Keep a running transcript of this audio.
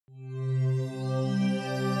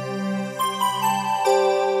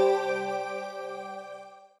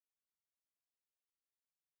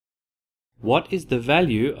What is the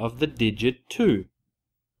value of the digit 2?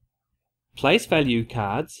 Place value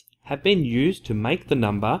cards have been used to make the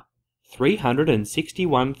number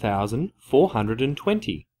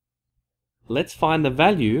 361,420. Let's find the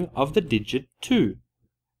value of the digit 2.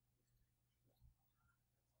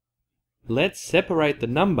 Let's separate the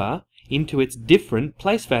number into its different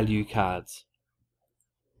place value cards.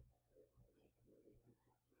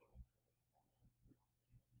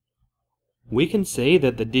 We can see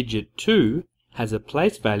that the digit 2 has a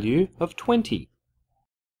place value of 20.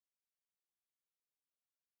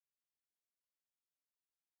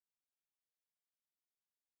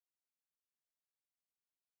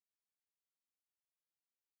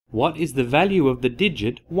 What is the value of the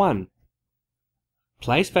digit 1?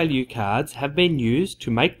 Place value cards have been used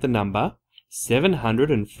to make the number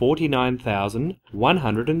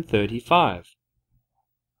 749,135.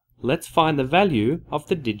 Let's find the value of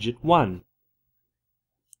the digit 1.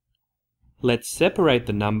 Let's separate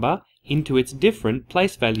the number into its different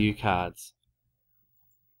place value cards.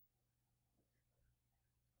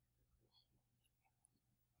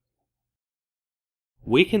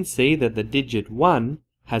 We can see that the digit 1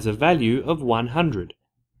 has a value of 100.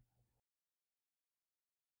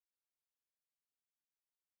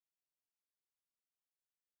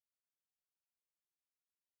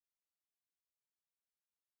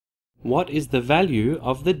 What is the value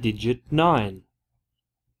of the digit 9?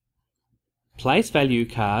 Place value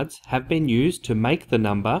cards have been used to make the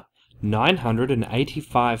number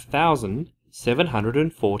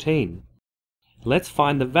 985,714. Let's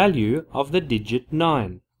find the value of the digit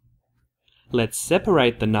 9. Let's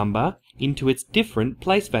separate the number into its different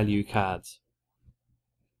place value cards.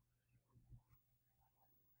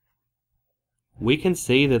 We can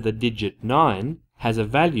see that the digit 9 has a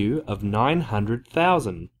value of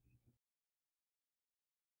 900,000.